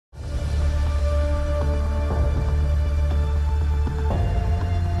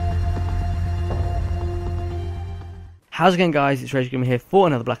How's it going, guys? It's Reggie here for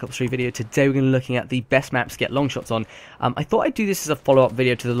another Black Ops 3 video. Today we're going to be looking at the best maps to get long shots on. I thought I'd do this as a follow-up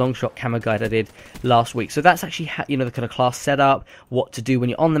video to the long shot camo guide I did last week. So that's actually, the kind of class setup, what to do when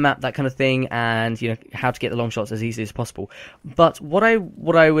you're on the map, that kind of thing, and how to get the long shots as easily as possible. But what I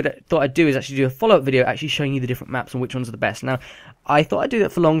thought I'd do is actually do a follow-up video, actually showing you the different maps and which ones are the best. Now, I thought I'd do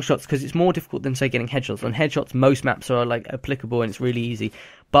that for long shots because it's more difficult than, say, getting headshots. On headshots, most maps are like applicable and it's really easy.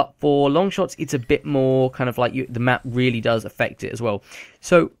 But for long shots, it's a bit more kind of like the map really does affect it as well.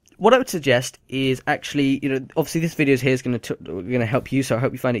 So what I would suggest is actually, obviously this video here is going to help you, so I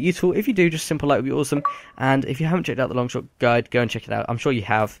hope you find it useful. If you do, just simple like would be awesome. And if you haven't checked out the long shot guide, go and check it out. I'm sure you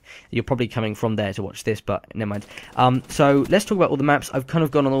have. You're probably coming from there to watch this, but never mind. So let's talk about all the maps. I've kind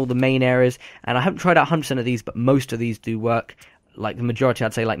of gone on all the main areas, and I haven't tried out 100% of these, but most of these do work. Like the majority,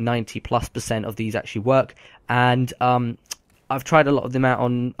 I'd say like 90+% of these actually work. And I've tried a lot of them out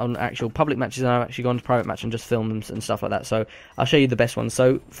on actual public matches, and I've actually gone to private match and just filmed them and stuff like that. So I'll show you the best ones.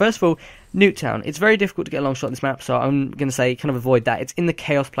 So first of all, Nuketown. It's very difficult to get a long shot on this map, so I'm going to say kind of avoid that. It's in the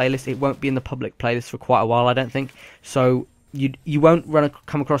Chaos playlist. It won't be in the public playlist for quite a while, I don't think. So you won't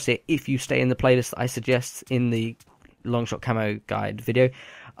come across it if you stay in the playlist that I suggest in the long shot camo guide video.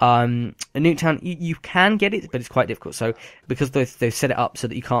 In Nuketown, you can get it, but it's quite difficult. So because they've set it up so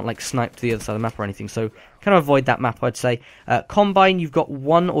that you can't like snipe to the other side of the map or anything. So kind of avoid that map, I'd say. Combine, you've got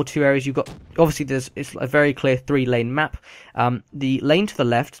 1 or 2 areas. You've got obviously it's a very clear 3-lane map. The lane to the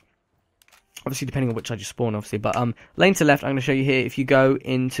left, obviously depending on which side you spawn, obviously, but lane to the left, I'm going to show you here. If you go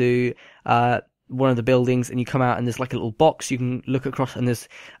into one of the buildings and you come out and there's like a little box, you can look across and there's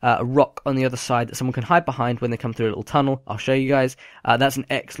a rock on the other side that someone can hide behind when they come through a little tunnel. I'll show you guys. That's an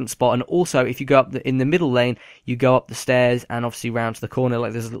excellent spot. And also, if you go up in the middle lane, you go up the stairs and obviously round to the corner,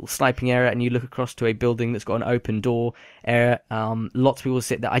 like there's a little sniping area, and you look across to a building that's got an open door area. Lots of people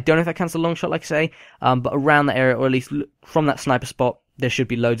sit there. I don't know if that counts as a long shot, like I say, but around that area, or at least from that sniper spot, there should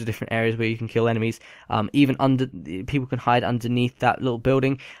be loads of different areas where you can kill enemies. Even people can hide underneath that little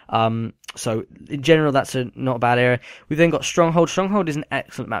building. So in general, that's not a bad area. We've then got Stronghold. Stronghold is an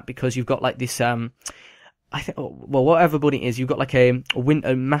excellent map because you've got like this. I think, well, whatever building it is, you've got like a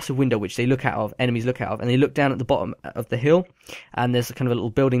massive window which they look out of. Enemies look out of, and they look down at the bottom of the hill, and there's kind of a little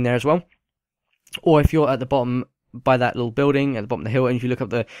building there as well. Or if you're at the bottom by that little building at the bottom of the hill, and if you look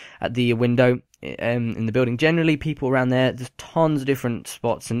up at the window in the building, generally people around there's tons of different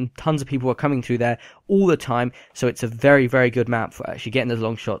spots and tons of people are coming through there all the time. So it's a very, very good map for actually getting those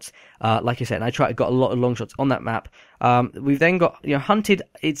long shots. Like I said, and I got a lot of long shots on that map. We've then got Hunted.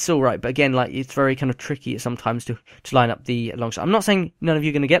 It's all right, but again, like it's very kind of tricky sometimes to line up the long shot. I'm not saying none of you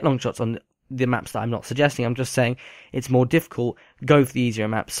are going to get long shots on the maps that I'm not suggesting. I'm just saying it's more difficult. Go for the easier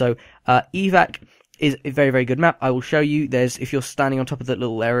maps. So Evac is a very, very good map. I will show you. If you're standing on top of that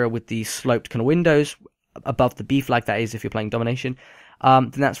little area with the sloped kind of windows above the B flag, that is if you're playing domination, then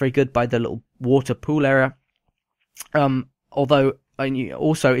that's very good by the little water pool area. Although,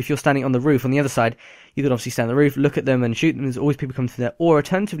 also, if you're standing on the roof on the other side, you can obviously stand on the roof, look at them and shoot them. There's always people coming through there. Or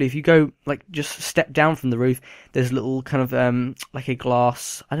alternatively, if you go, like, just step down from the roof, there's a little kind of, like a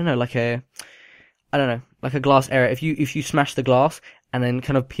glass, like a glass area. If you smash the glass and then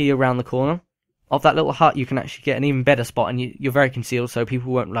kind of peer around the corner of that little hut, you can actually get an even better spot, and you're very concealed, so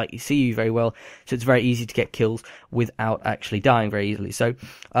people won't see you very well. So it's very easy to get kills without actually dying very easily. So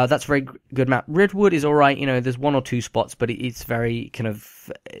that's a very good map. Redwood is all right. There's 1 or 2 spots, but it's very kind of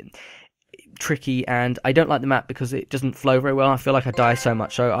tricky, and I don't like the map because it doesn't flow very well. I feel like I die so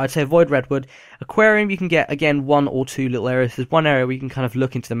much, so I'd say avoid Redwood. Aquarium, you can get again 1 or 2 little areas. There's one area where you can kind of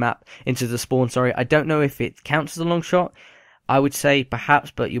look into the map, into the spawn. Sorry, I don't know if it counts as a long shot. I would say perhaps,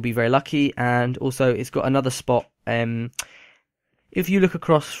 but you'll be very lucky. And also, it's got another spot. If you look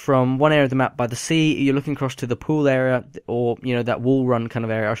across from one area of the map by the sea, you're looking across to the pool area, or that wall run kind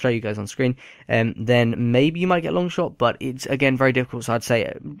of area. I'll show you guys on screen. Then maybe you might get long shot, but it's again very difficult. So I'd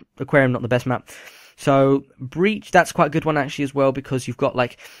say Aquarium, not the best map. So Breach, that's quite a good one actually as well, because you've got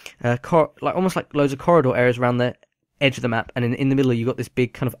like almost like loads of corridor areas around the edge of the map, and in the middle you've got this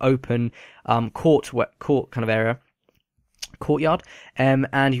big kind of open court kind of area. Courtyard, and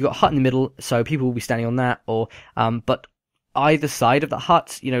you've got a hut in the middle, so people will be standing on that, or but either side of the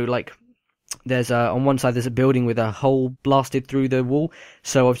hut, like there's on one side there's a building with a hole blasted through the wall,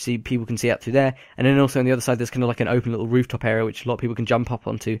 so obviously people can see out through there, and then also on the other side there's kind of like an open little rooftop area which a lot of people can jump up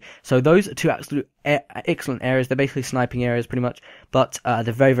onto. So those are 2 absolute excellent areas. They're basically sniping areas pretty much, but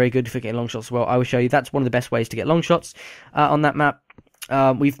they're very, very good for getting long shots as well. I will show you. That's one of the best ways to get long shots on that map.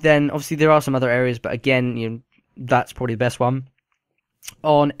 We've then obviously there are some other areas, but again, that's probably the best one.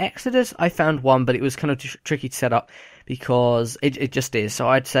 On Exodus, I found one, but it was kind of tricky to set up because it just is. So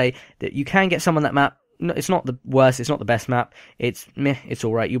I'd say that you can get some on that map. it's not the worst, it's not the best map. It's meh, it's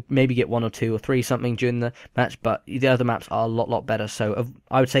all right. You maybe get 1 or 2 or 3 something during the match, but the other maps are a lot better. So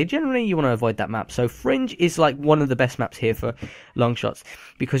I would say generally you want to avoid that map. So Fringe is like one of the best maps here for long shots,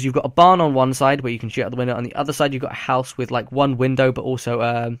 because you've got a barn on one side where you can shoot out the window. On the other side, you've got a house with like one window, but also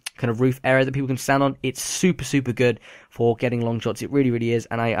a kind of roof area that people can stand on. It's super good for getting long shots. It really is,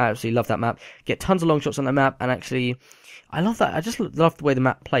 and I absolutely love that map. Get tons of long shots on that map, and actually, I love that. I just love the way the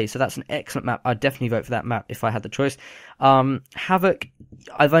map plays. So that's an excellent map. I'd definitely vote for that map if I had the choice. Havoc,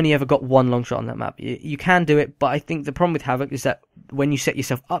 I've only ever got 1 long shot on that map. You can do it, but I think the problem with Havoc is that when you set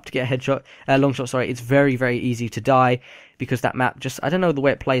yourself up to get a headshot, long shot, sorry, it's very easy to die, because that map just, I don't know the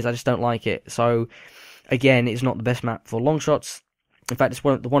way it plays, I just don't like it. So again, it's not the best map for long shots. In fact, it's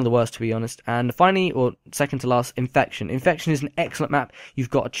one of the worst, to be honest. And finally, or second to last, Infection. Infection is an excellent map. You've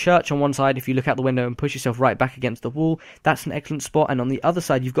got a church on one side. If you look out the window and push yourself right back against the wall, that's an excellent spot. And on the other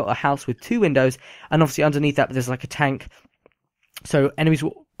side, you've got a house with 2 windows. And obviously underneath that, there's like a tank. So enemies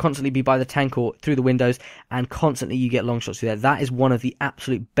will constantly be by the tank or through the windows, and constantly you get long shots through there. That is one of the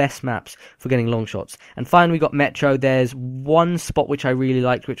absolute best maps for getting long shots. And finally, we got Metro. There's one spot which I really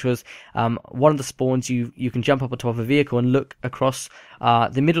liked, which was one of the spawns. You can jump up on top of a vehicle and look across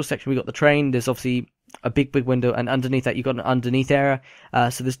the middle section. We got the train. There's obviously a big window, and underneath that you've got an underneath area.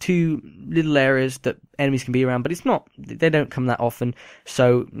 So there's 2 little areas that enemies can be around, but they don't come that often,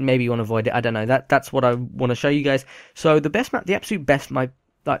 so maybe you want to avoid it. I don't know. That's what I want to show you guys. So the best map, the absolute best, my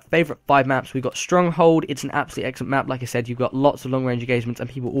favorite 5 maps, we've got Stronghold. It's an absolutely excellent map. Like I said, you've got lots of long range engagements and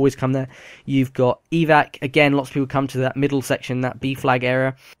people always come there. You've got Evac, again, lots of people come to that middle section, that B flag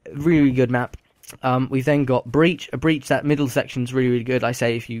area. Really good map. We've then got Breach. That middle section's really good. I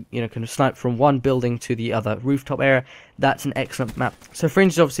say if you kind of snipe from one building to the other rooftop area, that's an excellent map. So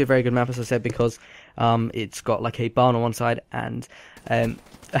Fringe is obviously a very good map, as I said, because it's got like a barn on one side and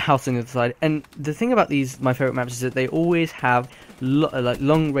a house on the other side. And the thing about my favorite maps, is that they always have like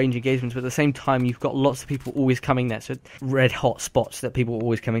long range engagements, but at the same time you've got lots of people always coming there, so red hot spots that people are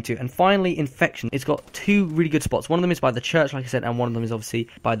always coming to. And finally, Infection. It's got 2 really good spots. One of them is by the church, like I said, and one of them is obviously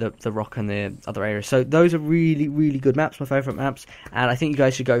by the rock and the other area. So those are really good maps, my favorite maps, and I think you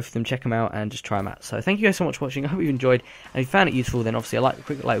guys should go for them, check them out, and just try them out. So thank you guys so much for watching. I hope you enjoyed, and if you found it useful, then obviously a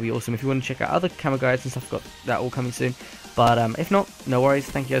quick like would be awesome. If you want to check out other camo guides and stuff, got that all coming soon. But if not, no worries.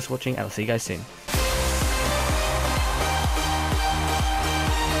 Thank you guys for watching, and I'll see you guys soon.